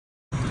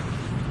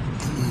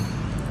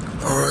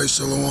Alright,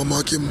 Shalom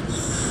Akim.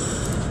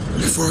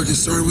 Before I get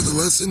started with the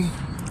lesson,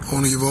 I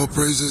want to give all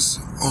praises,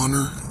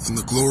 honor, and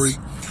the glory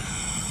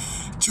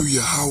to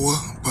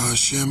YAHAWAH,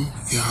 Bahashem,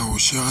 Yahweh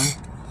Shai,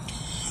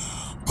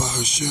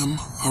 Bahashem,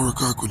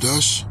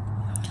 Arakakwadash.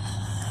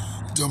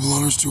 Double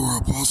honors to our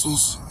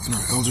apostles and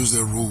our elders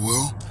that rule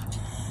well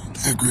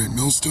at Great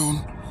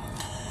Millstone.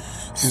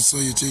 And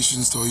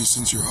salutations to all you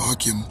sincere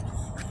Akim,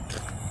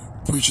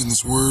 preaching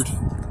this word,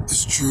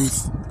 this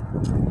truth,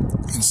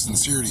 in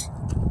sincerity.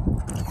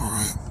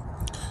 Alright.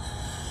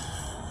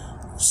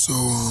 So,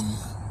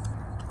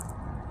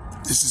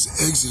 this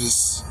is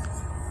Exodus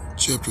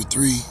chapter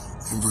 3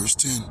 and verse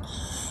 10.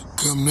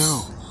 Come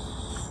now,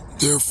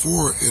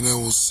 therefore, and I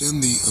will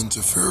send thee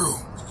unto Pharaoh,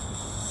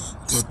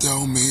 that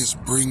thou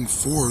mayest bring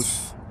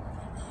forth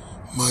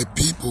my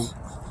people,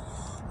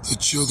 the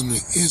children of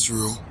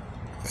Israel,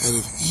 out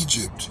of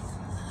Egypt.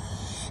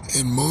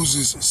 And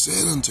Moses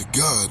said unto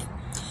God,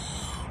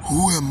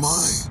 Who am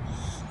I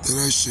that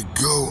I should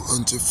go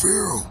unto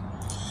Pharaoh,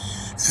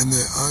 and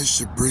that I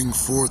should bring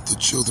forth the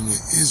children of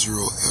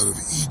Israel out of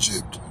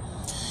Egypt?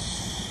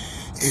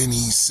 And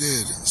he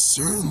said,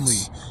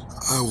 Certainly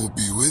I will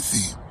be with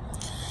thee,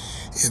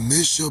 and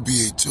this shall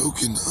be a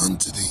token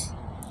unto thee,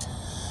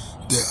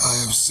 that I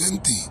have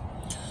sent thee.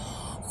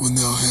 When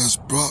thou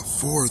hast brought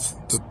forth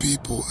the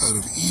people out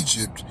of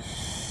Egypt,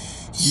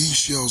 ye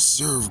shall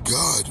serve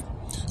God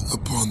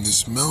upon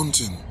this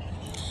mountain.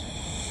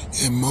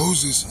 And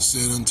Moses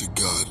said unto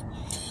God,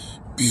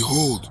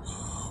 Behold,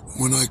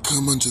 when I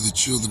come unto the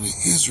children of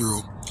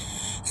Israel,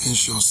 and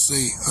shall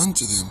say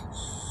unto them,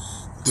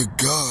 The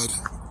God,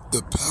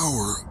 the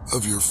power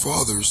of your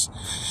fathers,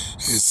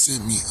 has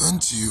sent me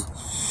unto you,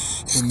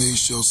 and they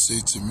shall say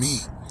to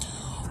me,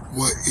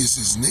 What is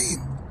his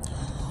name?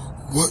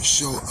 What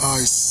shall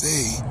I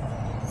say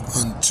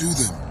unto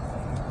them?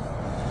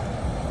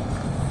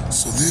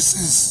 So this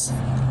is,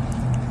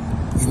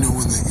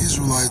 when the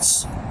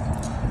Israelites,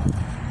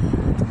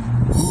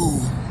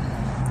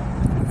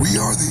 we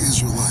are the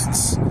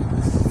Israelites,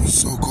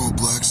 so-called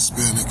blacks,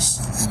 Hispanics,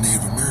 and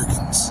Native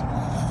Americans.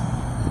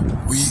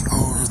 We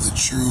are the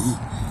true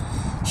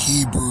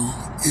Hebrew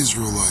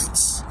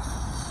Israelites.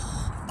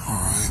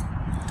 Alright?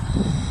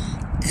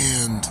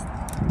 And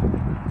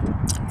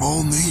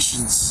all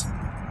nations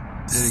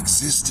that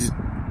existed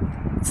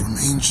from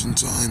ancient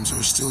times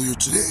are still here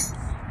today.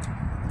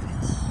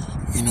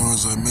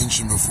 As I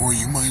mentioned before,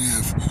 you might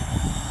have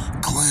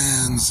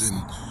clans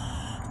and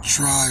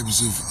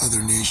tribes of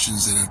other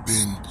nations that have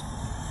been,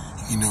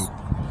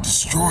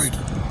 destroyed.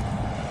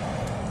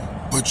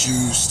 But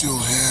you still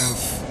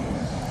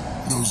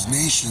have those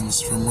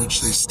nations from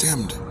which they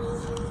stemmed.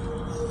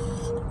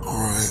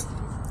 Alright.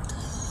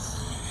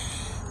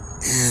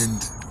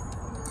 And,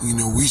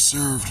 we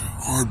served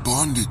hard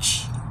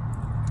bondage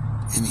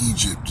in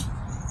Egypt,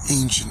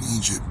 ancient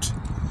Egypt,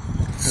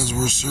 as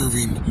we're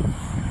serving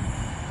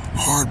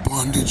hard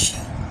bondage,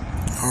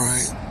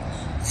 alright,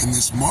 in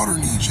this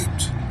modern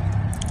Egypt.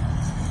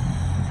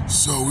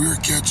 So we were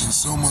catching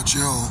so much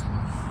hell,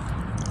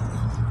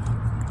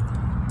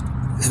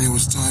 and it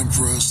was time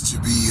for us to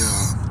be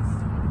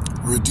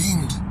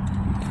redeemed.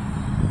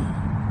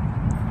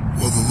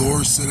 Well, the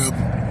Lord set up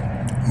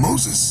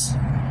Moses.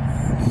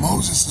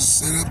 Moses is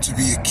set up to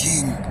be a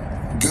king,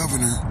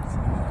 governor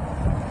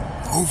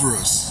over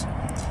us,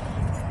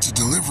 to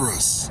deliver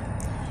us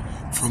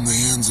from the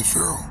hands of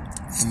Pharaoh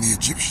and the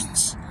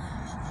Egyptians.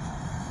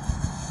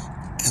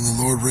 And the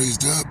Lord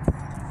raised up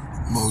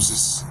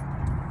Moses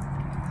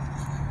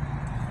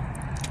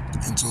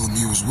and told him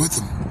he was with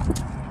him.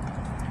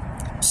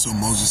 So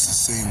Moses is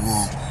saying,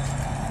 well,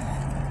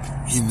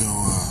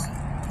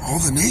 all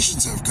the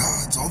nations have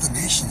gods. All the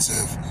nations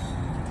have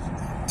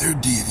their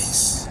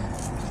deities.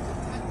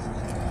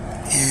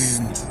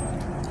 And,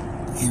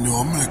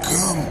 I'm going to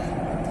come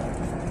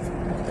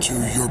to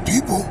your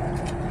people,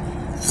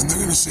 and they're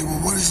going to say, well,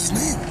 what is his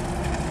name?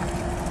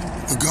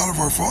 The God of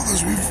our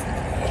fathers, we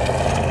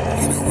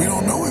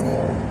don't know him.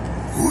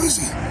 Who is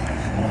he?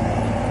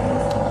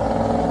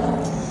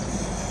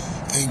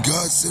 And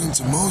God said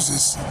unto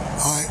Moses,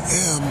 I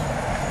am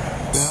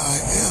that I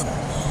am.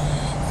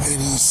 And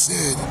he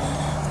said,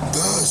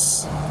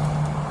 Thus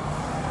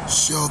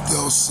shalt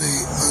thou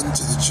say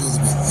unto the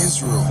children of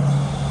Israel,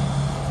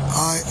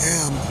 I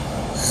am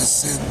has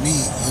sent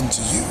me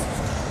unto you.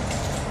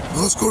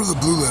 Now let's go to the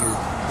blue letter.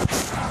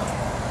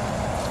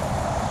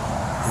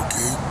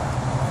 Okay.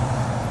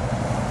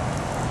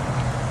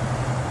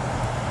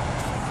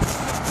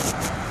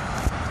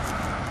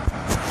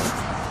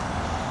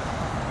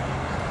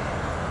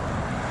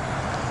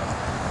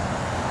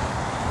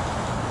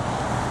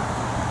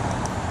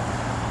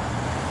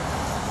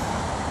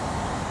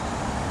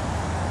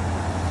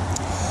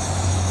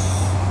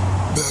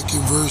 Back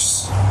in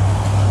verse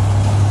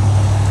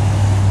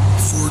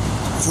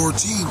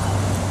 14,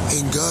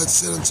 and God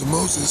said unto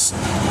Moses,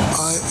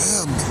 I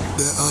am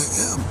that I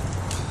am.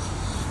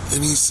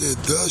 And he said,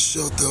 Thus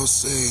shalt thou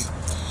say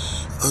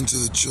unto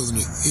the children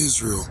of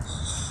Israel,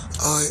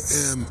 I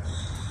am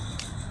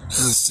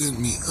has sent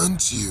me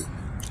unto you.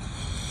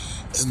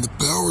 And the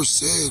power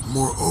said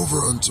moreover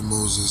unto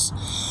Moses,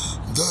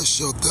 Thus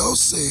shalt thou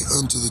say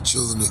unto the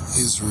children of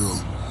Israel,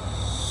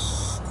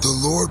 the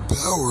Lord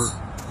power.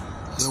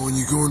 Now when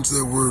you go into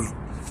that word,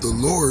 the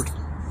Lord,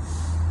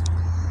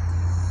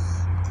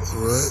 all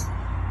right,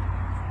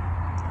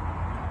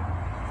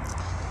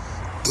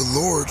 the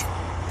Lord,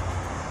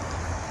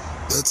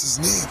 that's his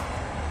name,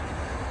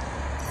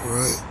 all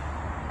right?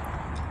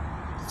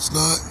 It's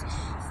not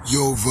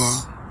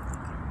Yovah,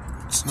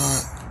 it's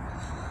not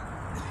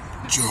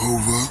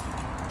Jehovah,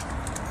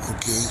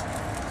 okay?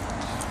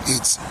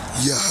 It's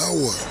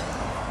Yahawah,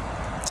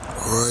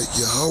 all right?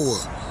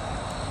 Yahawah,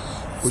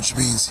 which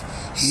means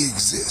he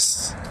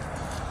exists.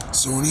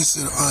 So when he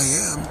said, I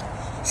am,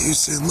 he's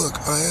saying, look,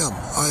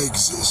 I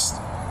exist.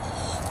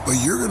 But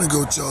you're going to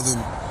go tell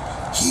them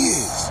he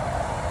is.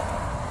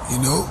 You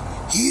know,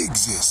 he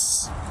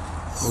exists.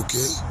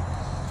 Okay?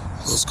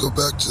 Let's go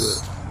back to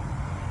that.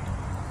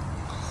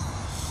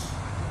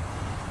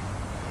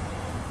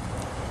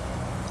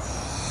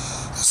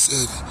 It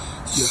said,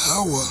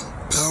 Yahawah,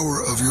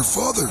 power of your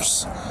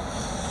fathers,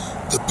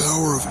 the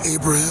power of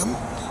Abraham,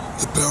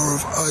 the power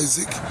of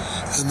Isaac,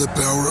 and the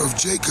power of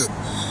Jacob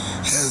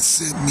has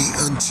sent me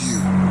unto you.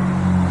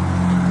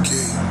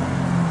 Okay.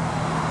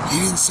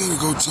 He didn't say to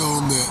go tell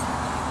him that,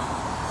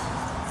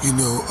 you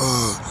know,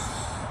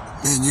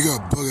 man, you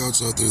got bug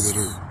outs out there that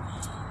are,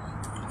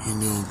 you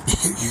know,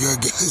 you got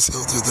guys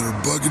out there that are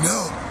bugging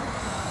out.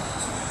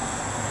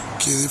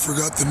 Okay, they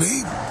forgot the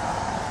name.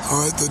 All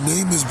right, the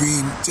name is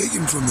being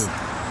taken from them.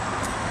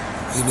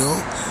 You know,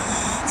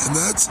 and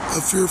that's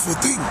a fearful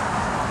thing.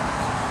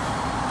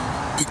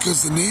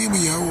 Because the name of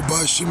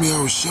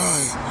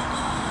YAHAWAH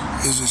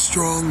is a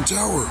strong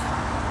tower.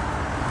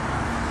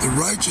 The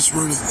righteous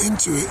runneth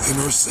into it and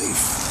are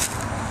safe.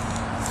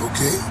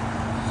 Okay?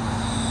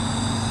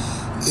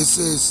 It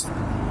says,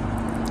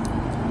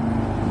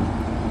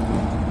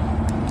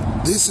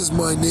 this is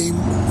my name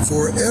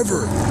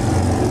forever.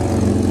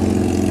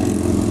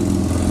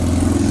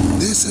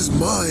 This is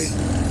my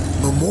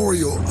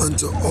memorial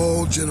unto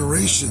all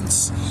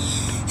generations.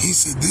 He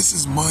said, this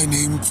is my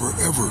name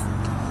forever.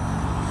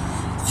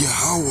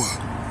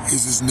 YAHAWAH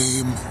is his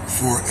name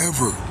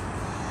forever.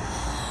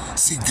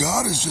 See,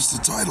 God is just a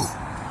title.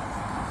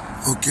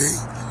 Okay?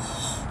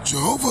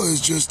 Jehovah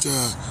is just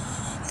a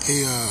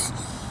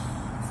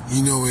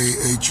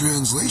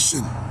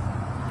translation.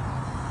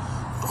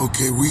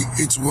 Okay,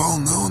 it's well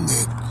known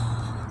that,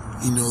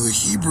 you know, the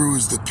Hebrew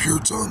is the pure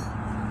tongue.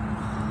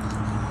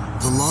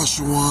 The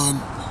Lashawan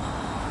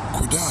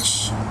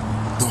Kodash,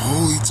 the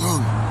holy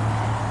tongue.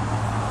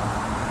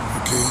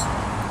 Okay?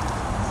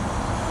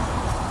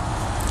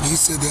 He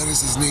said that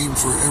is his name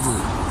forever,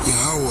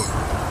 YAHAWAH.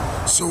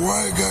 So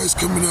why are guys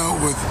coming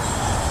out with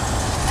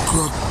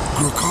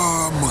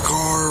Grakah,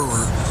 Makar,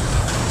 or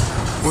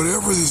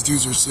whatever these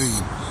dudes are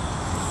saying?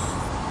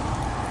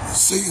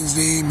 Satan's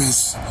name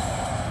is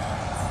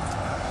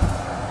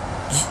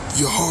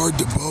Yahar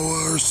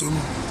Deboah or some.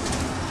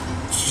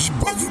 She's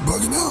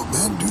bugging out,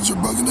 man. Dudes are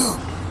bugging out.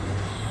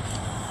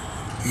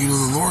 You know,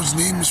 the Lord's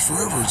name is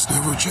forever. It's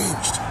never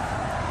changed.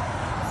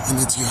 And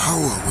it's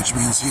YAHAWAH, which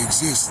means he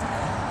exists.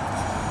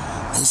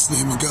 That's the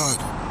name of God,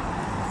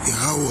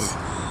 YAHAWAH.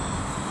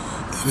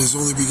 And his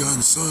only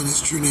begotten son, his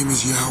true name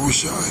is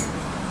Yahawashi,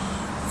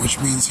 which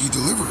means he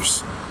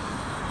delivers.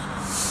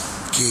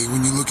 Okay,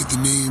 when you look at the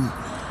name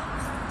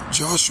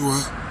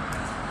Joshua,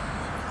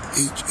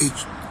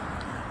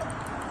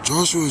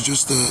 Joshua is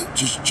just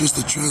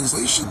a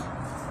translation.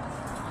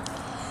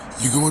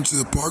 You go into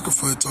the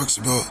Apocrypha, it talks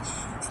about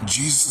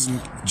Jesus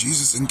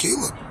and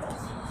Caleb.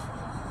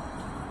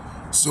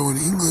 So in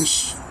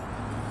English,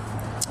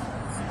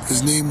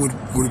 his name would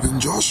have been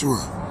Joshua.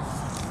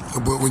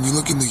 But when you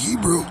look in the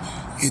Hebrew,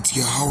 it's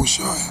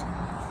Yahawashi.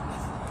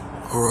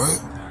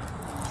 Alright?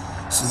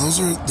 So those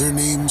are their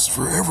names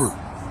forever.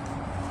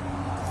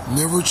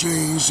 Never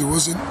changed. It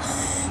wasn't,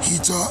 he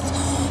taught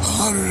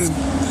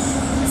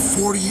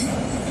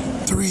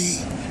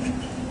 143.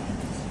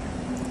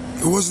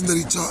 It wasn't that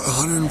he taught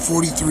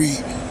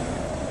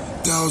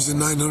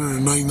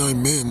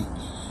 143,999 men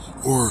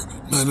or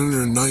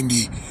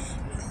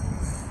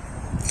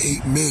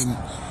 998 men,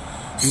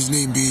 his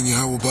name being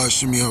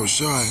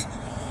YAHAWAH,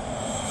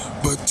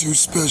 but two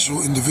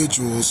special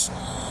individuals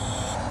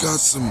got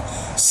some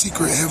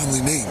secret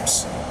heavenly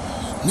names.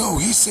 No,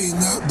 he's saying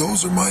that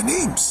those are my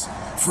names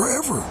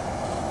forever.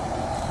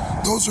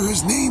 Those are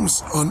his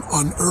names on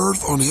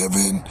earth, on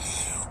heaven,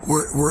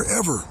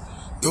 wherever.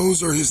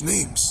 Those are his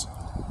names.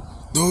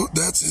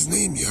 That's his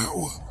name,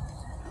 YAHAWAH.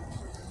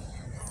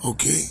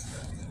 Okay?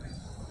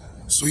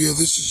 So yeah,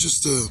 this is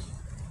just a,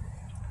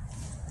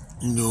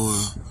 you know,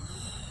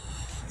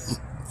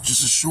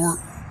 just a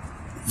short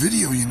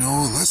video, you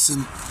know, a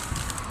lesson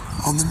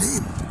on the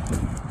name.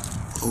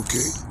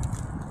 Okay?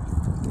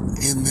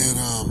 And that,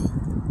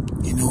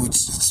 you know,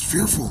 it's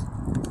fearful.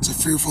 It's a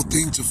fearful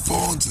thing to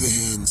fall into the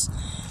hands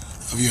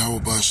of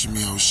YAHAWAH,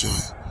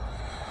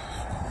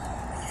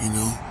 you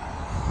know?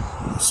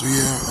 So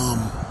yeah,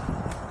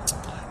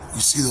 you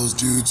see those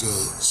dudes,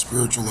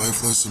 spiritual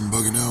life lesson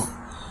bugging out.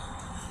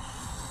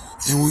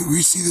 And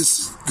we see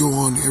this go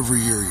on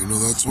every year, you know.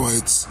 That's why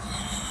it's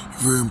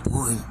very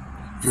important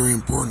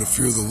to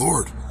fear the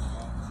Lord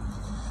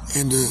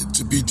and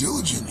to be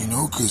diligent, you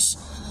know, because,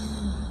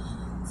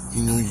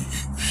 you know,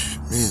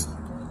 man,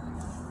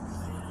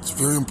 it's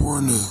very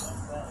important to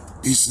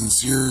be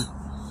sincere,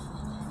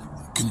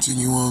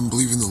 continue on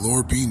believing the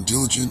Lord, being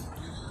diligent,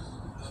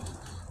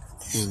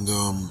 and,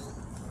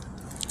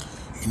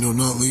 you know,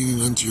 not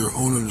leaning unto your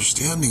own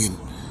understanding and,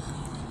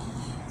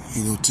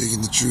 you know,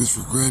 taking the truth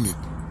for granted,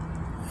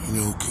 you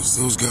know, because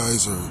those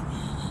guys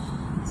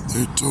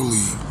they're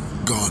totally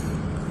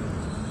gone.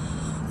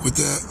 With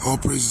that, all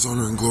praises,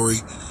 honor, and glory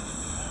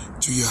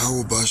to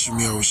Yahawah Bashem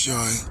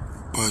Yahushai,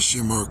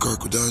 Bashem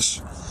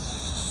Harakakodash.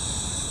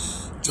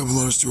 Double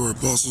honors to our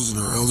apostles and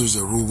our elders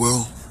that rule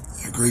well,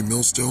 a great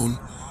millstone,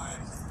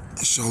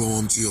 and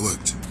shalom to the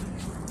elect.